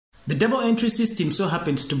The double entry system so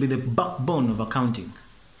happens to be the backbone of accounting.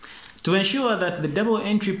 To ensure that the double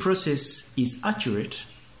entry process is accurate,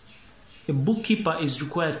 a bookkeeper is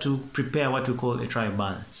required to prepare what we call a trial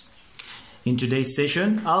balance. In today's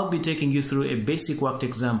session, I'll be taking you through a basic worked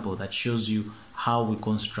example that shows you how we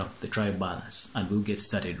construct the trial balance, and we'll get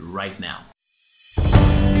started right now.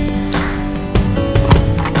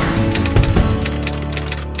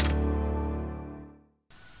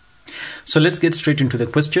 So let's get straight into the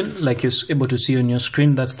question. Like you're able to see on your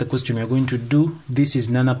screen, that's the question we're going to do. This is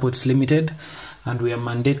Nanapots Limited, and we are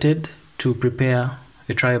mandated to prepare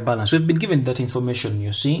a trial balance. We've been given that information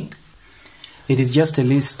you're seeing. It is just a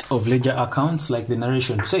list of ledger accounts, like the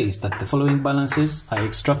narration says, that the following balances are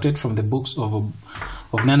extracted from the books of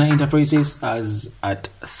Nana Enterprises as at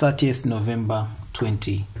 30th November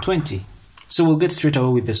 2020. So we'll get straight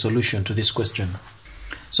away with the solution to this question.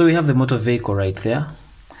 So we have the motor vehicle right there.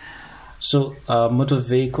 So motor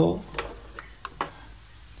vehicle,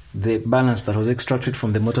 the balance that was extracted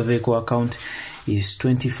from the motor vehicle account is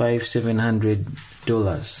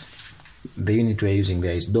 $25,700. The unit we're using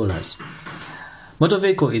there is dollars. Motor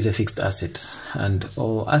vehicle is a fixed asset, and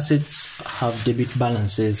all assets have debit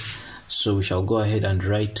balances. So we shall go ahead and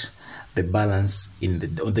write the balance on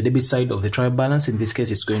the debit side of the trial balance. In this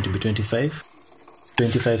case, it's going to be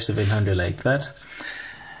 25,700 like that.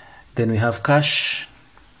 Then we have cash.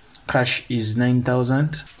 Cash is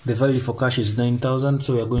 9,000. The value for cash is 9,000.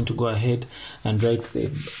 So we are going to go ahead and write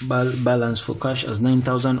the balance for cash as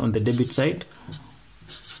 9,000 on the debit side.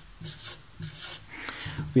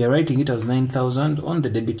 We are writing it as 9,000 on the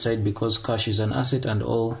debit side because cash is an asset and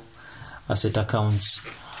all asset accounts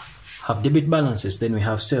have debit balances. Then we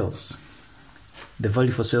have sales. The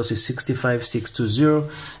value for sales is 65,620.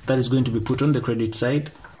 That is going to be put on the credit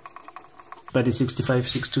side. That is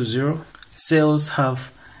 65,620. Sales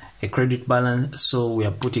have a credit balance, so we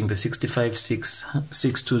are putting the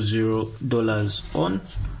 $65,620 on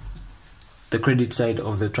the credit side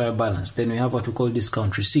of the trial balance. Then we have what we call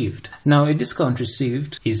discount received. Now, a discount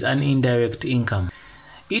received is an indirect income.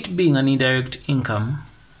 It being an indirect income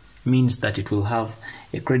means that it will have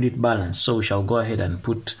a credit balance. So we shall go ahead and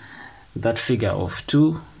put that figure of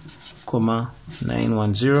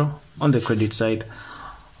 2,910 on the credit side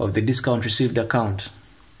of the discount received account.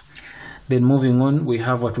 Then moving on, we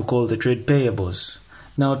have what we call the trade payables.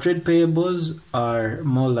 Now, trade payables are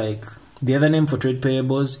more like, the other name for trade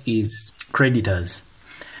payables is creditors.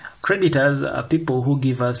 Creditors are people who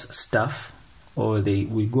give us stuff, or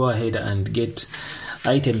we go ahead and get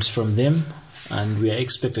items from them, and we are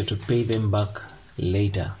expected to pay them back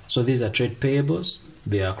later. So these are trade payables,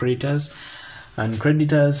 they are creditors, and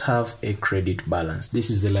creditors have a credit balance. This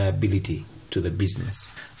is the liability to the business.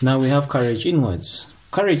 Now we have carriage inwards.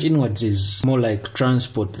 Carriage inwards is more like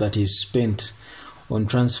transport that is spent on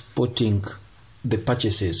transporting the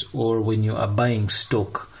purchases, or when you are buying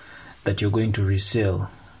stock that you're going to resell.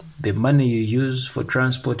 The money you use for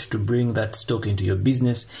transport to bring that stock into your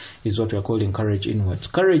business is what we're calling carriage inwards.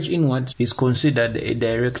 Carriage inwards is considered a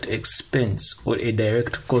direct expense or a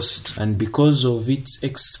direct cost, and because of its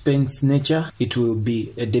expense nature, it will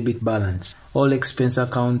be a debit balance. All expense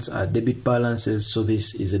accounts are debit balances, so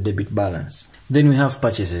this is a debit balance. Then we have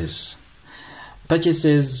purchases.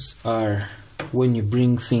 Purchases are when you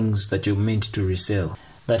bring things that you're meant to resell.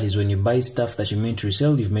 That is, when you buy stuff that you're meant to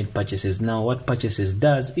resell, you've made purchases. Now, what purchases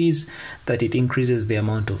does is that it increases the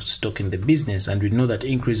amount of stock in the business, and we know that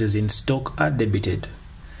increases in stock are debited.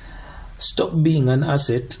 Stock being an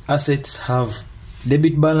asset, assets have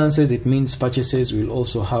debit balances. It means purchases will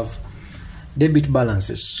also have debit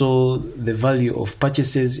balances. So the value of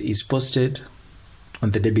purchases is posted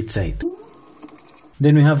on the debit side.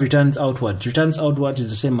 Then we have returns outwards. Returns outwards is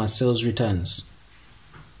the same as sales returns.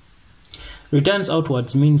 Returns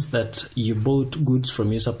outwards means that you bought goods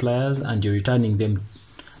from your suppliers and you're returning them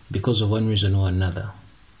because of one reason or another.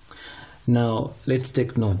 Now, let's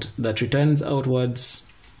take note that returns outwards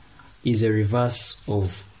is a reverse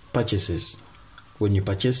of purchases. When you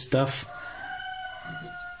purchase stuff,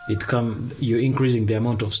 you're increasing the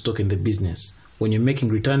amount of stock in the business. When you're making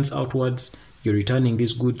returns outwards, you're returning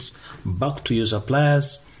these goods back to your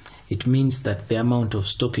suppliers. It means that the amount of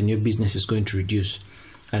stock in your business is going to reduce.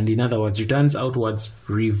 And in other words, returns outwards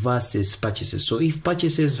reverses purchases. So if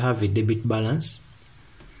purchases have a debit balance,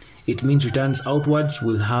 it means returns outwards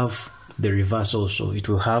will have the reverse also. It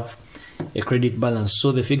will have a credit balance.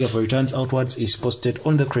 So the figure for returns outwards is posted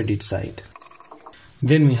on the credit side.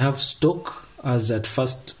 Then we have stock as at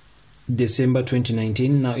 1st December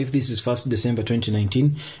 2019. Now, if this is 1st December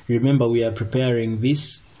 2019, remember we are preparing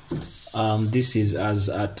this This is as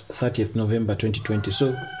at 30th November 2020.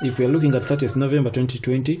 So if we are looking at 30th November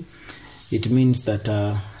 2020, it means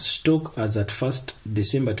that stock as at 1st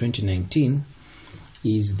December 2019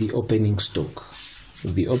 is the opening stock.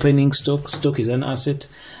 The opening stock is an asset,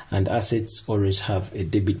 and assets always have a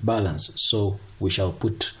debit balance. So we shall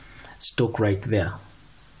put stock right there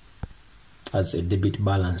as a debit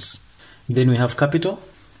balance. Then we have capital.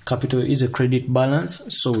 Capital is a credit balance,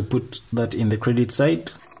 so we put that in the credit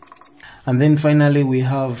side. And then finally we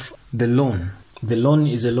have the loan. The loan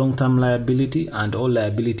is a long-term liability, and all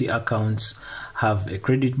liability accounts have a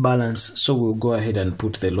credit balance, so we'll go ahead and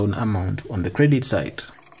put the loan amount on the credit side.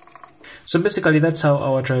 So basically that's how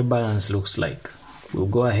our trial balance looks like. We'll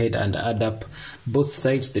go ahead and add up both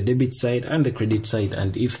sides, the debit side and the credit side,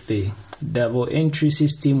 and if the double entry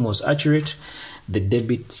system was accurate, the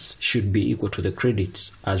debits should be equal to the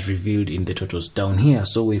credits as revealed in the totals down here.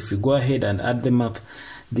 So if we go ahead and add them up,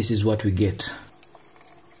 this is what we get.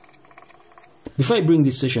 Before I bring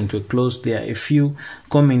this session to a close, there are a few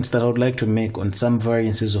comments that I would like to make on some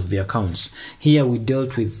variances of the accounts. Here we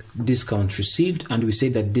dealt with discount received, and we say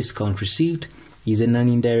that discount received is an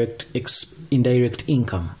indirect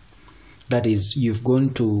income. That is, you've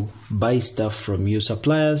gone to buy stuff from your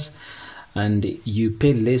suppliers and you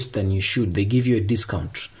pay less than you should. They give you a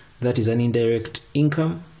discount. That is an indirect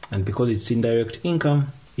income, and because it's indirect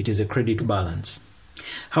income, it is a credit balance.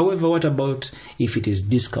 However, what about if it is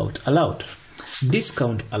discount allowed?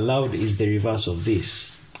 Discount allowed is the reverse of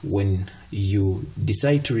this. When you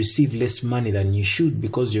decide to receive less money than you should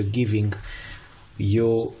because you're giving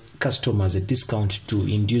your customers a discount to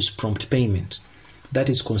induce prompt payment, that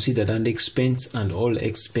is considered an expense, and all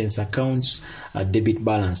expense accounts are debit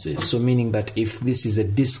balances. So meaning that if this is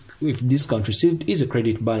if discount received is a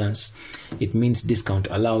credit balance, it means discount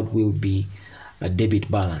allowed will be a debit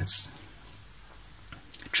balance.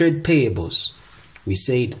 Trade payables, we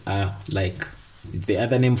said, are like the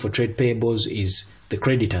other name for trade payables is the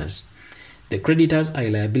creditors. The creditors are a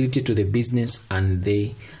liability to the business, and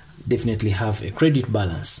they definitely have a credit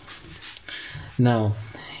balance. Now,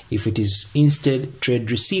 if it is instead trade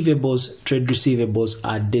receivables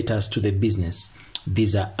are debtors to the business.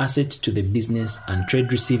 These are assets to the business, and trade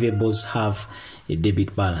receivables have a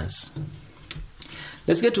debit balance.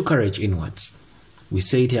 Let's get to carriage inwards. We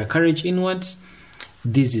said here carriage inwards.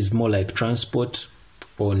 This is more like transport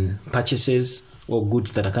on purchases or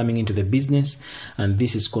goods that are coming into the business, and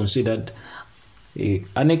this is considered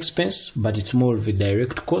an expense, but it's more of a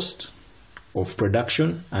direct cost of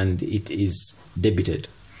production, and it is debited.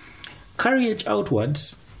 Carriage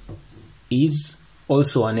outwards is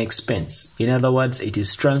also an expense. In other words, it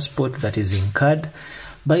is transport that is incurred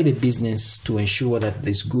by the business to ensure that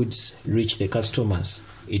these goods reach the customers.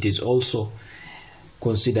 It is also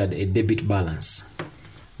considered a debit balance.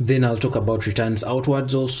 Then I'll talk about returns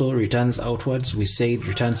outwards also. Returns outwards, we said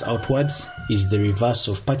returns outwards is the reverse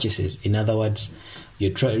of purchases. In other words,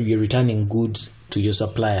 you're returning goods to your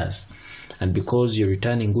suppliers. And because you're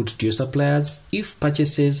returning goods to your suppliers, if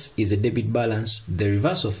purchases is a debit balance, the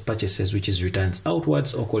reverse of purchases, which is returns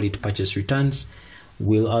outwards, or call it purchase returns,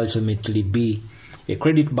 will ultimately be a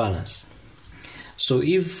credit balance. So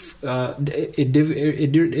if a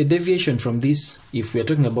deviation from this, if we are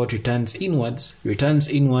talking about returns inwards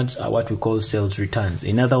are what we call sales returns.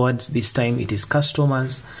 In other words, this time it is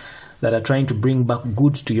customers that are trying to bring back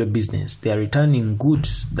goods to your business. They are returning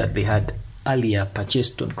goods that they had earlier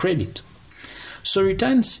purchased on credit. So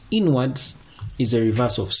returns inwards is a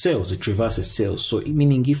reverse of sales. It reverses sales. So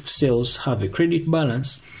meaning if sales have a credit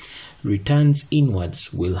balance, returns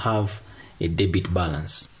inwards will have a debit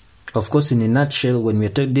balance. Of course, in a nutshell, when we are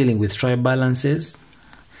dealing with trial balances,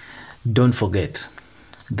 don't forget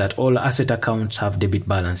that all asset accounts have debit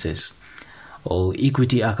balances. All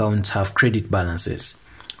equity accounts have credit balances.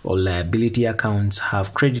 All liability accounts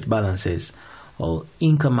have credit balances. All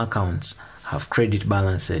income accounts have credit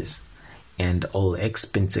balances. And all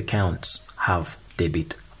expense accounts have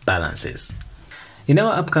debit balances. In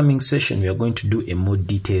our upcoming session, we are going to do a more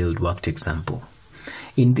detailed worked example.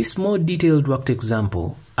 In this more detailed worked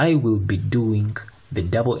example, I will be doing the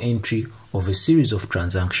double entry of a series of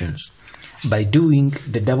transactions. By doing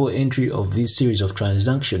the double entry of this series of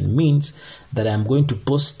transactions means that I'm going to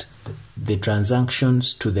post the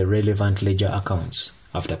transactions to the relevant ledger accounts.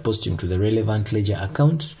 After posting to the relevant ledger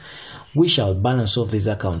accounts, we shall balance off these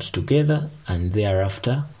accounts together, and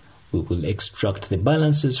thereafter we will extract the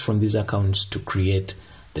balances from these accounts to create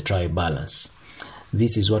the trial balance.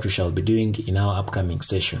 This is what we shall be doing in our upcoming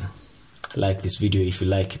session. Like this video if you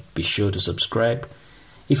like it, be sure to subscribe.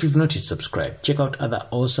 If you've not yet subscribed, check out other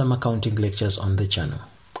awesome accounting lectures on the channel.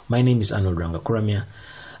 My name is Arnold Rangakuramia,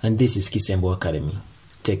 And this is Kisembo Academy.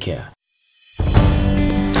 Take care.